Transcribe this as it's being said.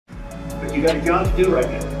you got a job to do right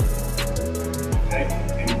now. Okay?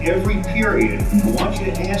 And every period, I want you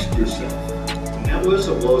to ask yourself, when that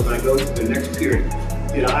whistle blows and I go to the next period,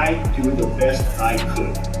 did I do the best I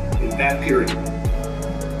could in that period?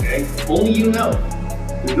 Okay? Only you know.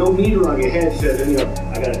 There's no meter on your head that says, you know,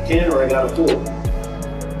 I got a 10 or I got a 4.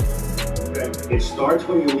 Okay? It starts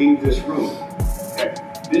when you leave this room. Okay?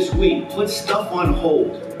 This week, put stuff on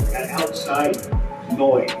hold. That outside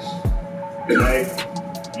noise. Okay?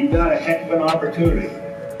 You got a heck of an opportunity.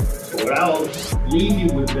 So what I'll leave you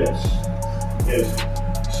with this is,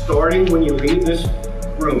 starting when you leave this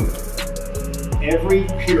room, every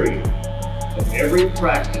period of every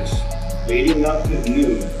practice leading up to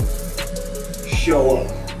noon, show up.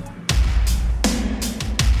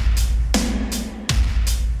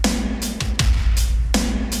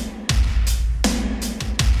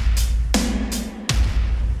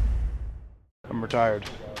 I'm retired.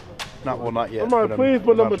 Not yet. Come on, please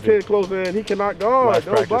put number 10 close in. He cannot guard.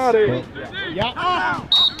 Nobody. Yeah.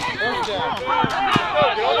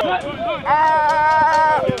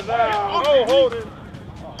 Oh, hold it.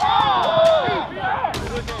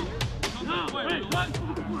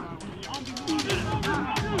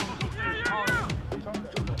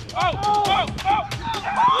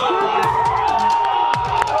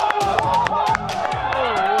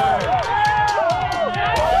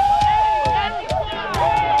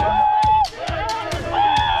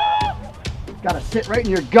 Got to sit right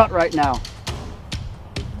in your gut right now.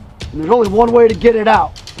 And there's only one way to get it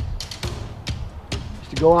out. Is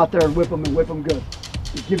to go out there and whip them good.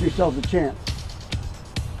 And give yourselves a chance.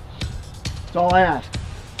 That's all I ask.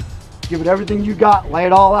 Give it everything you got. Lay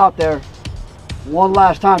it all out there. One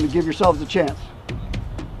last time to give yourselves a chance.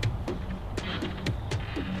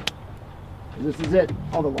 This is it,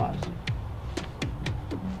 otherwise.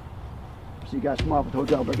 See you guys tomorrow at the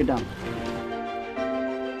hotel. Break it down.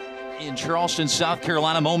 In Charleston, South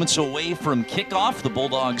Carolina, moments away from kickoff. The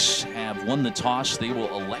Bulldogs have won the toss. They will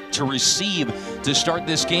elect to receive to start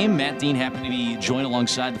this game. Matt Dean happy to be joined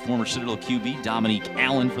alongside the former Citadel QB, Dominique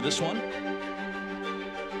Allen, for this one.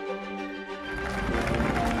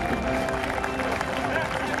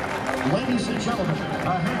 Ladies and gentlemen,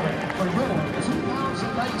 ahead for your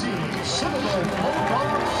 2019 Citadel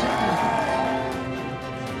Bulldogs.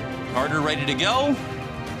 Carter ready to go.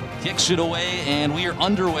 Kicks it away, and we are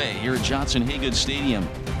underway here at Johnson-Haygood Stadium.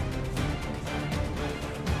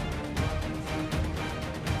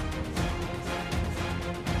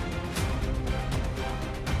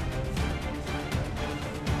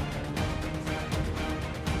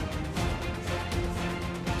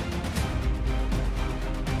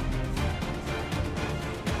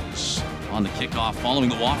 On the kickoff, following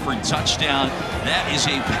the Wofford touchdown. That is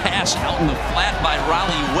a pass out in the flat by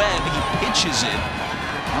Raleigh Webb. He pitches it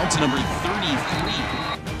out to number 33.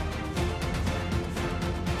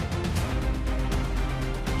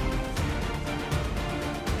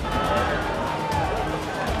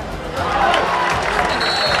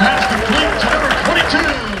 Pass complete to number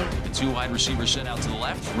 22. The two wide receivers set out to the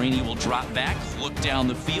left. Rainey will drop back, look down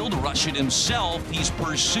the field, rush it himself. He's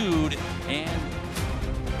pursued and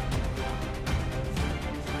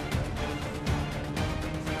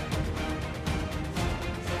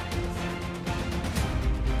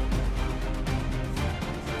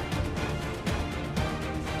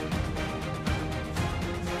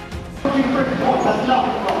That's enough.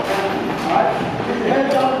 Alright? Get your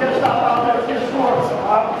head down, get a stop out there, get a score.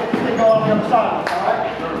 Alright? Get your thing going on the other side. Alright?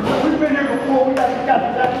 We've been here before, we got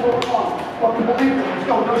that's what we're on. Fucking believe it. Let's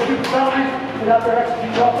go. No shooting penalties. Get out there,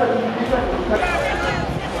 execute your offense and defense.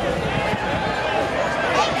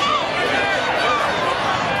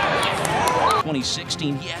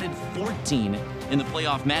 2016, he added 14 in the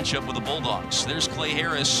playoff matchup with the Bulldogs. There's Clay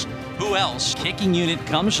Harris. Who else? Kicking unit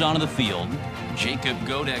comes onto the field. Jacob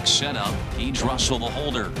Godek set up. Gage Russell, the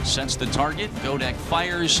holder, sets the target. Godek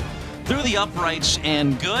fires through the uprights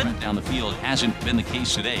and good. Down the field hasn't been the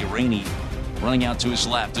case today. Rainey running out to his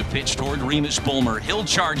left. A pitch toward Remus Bulmer. He'll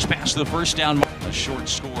charge past the first down. A short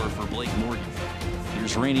score for Blake Morgan.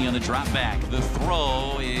 Here's Rainey on the drop back. The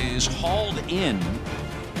throw is hauled in,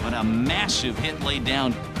 but a massive hit laid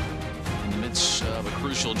down. In the midst of a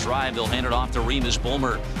crucial drive, they'll hand it off to Remus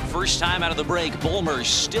Bulmer. First time out of the break, Bulmer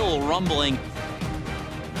still rumbling.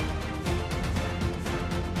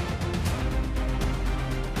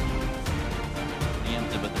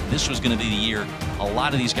 But this was going to be the year. A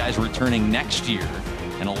lot of these guys returning next year,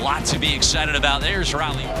 and a lot to be excited about. There's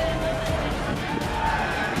Raleigh.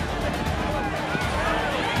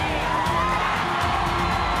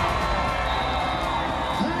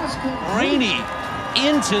 Rainey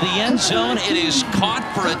into the end zone. It is caught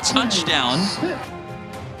for a touchdown.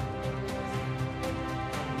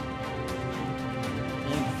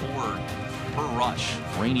 rush.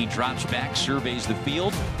 Rainey drops back, surveys the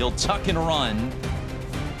field. He'll tuck and run.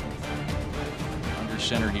 Under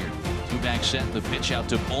center here. Two-back set, the pitch out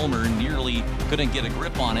to Bulmer. Nearly couldn't get a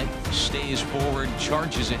grip on it. Stays forward,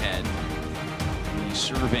 charges ahead. He's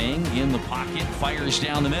surveying in the pocket, fires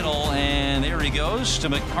down the middle, and there he goes to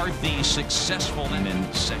McCarthy, successful. And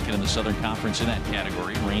then second in the Southern Conference in that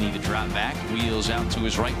category. Rainey to drop back, wheels out to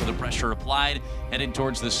his right with the pressure applied, headed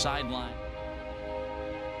towards the sideline.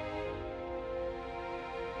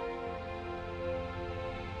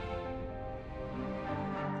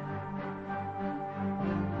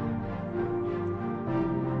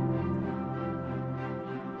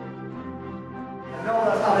 No,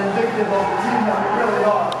 that's not indicative of the team that we really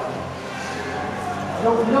are. I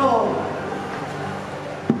don't know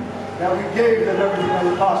that we gave them everything that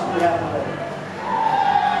we possibly have today.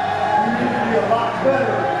 We need to be a lot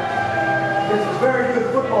better against a very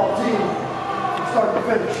good football team from start to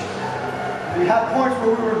finish. We had points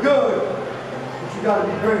where we were good, but you got to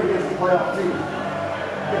be great against the playoff team,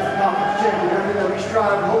 against the conference champion, everything that we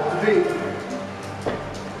strive and hope to be,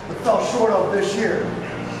 but fell short of this year.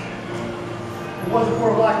 It wasn't for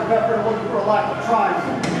a lack of effort, it wasn't for a lack of trying.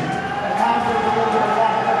 At times there was a little bit of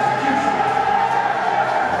lack of execution.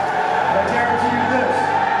 But I guarantee you this,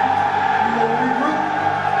 we will regroup,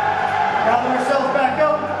 gather ourselves back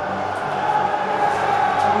up,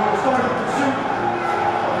 and we will start the pursuit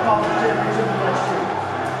of the conference championship next year.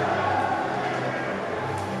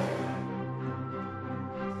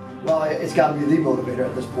 Well, it's got to be the motivator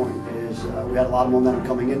at this point. We had a lot of momentum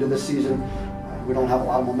coming into this season. We don't have a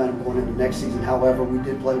lot of momentum going into next season. However, we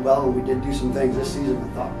did play well, and we did do some things this season. I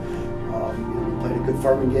thought we played a good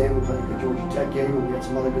Furman game, we played a good Georgia Tech game, and we had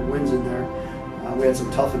some other good wins in there. We had some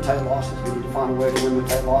tough and tight losses. We need to find a way to win the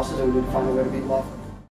tight losses, and we need to find a way to beat Wofford.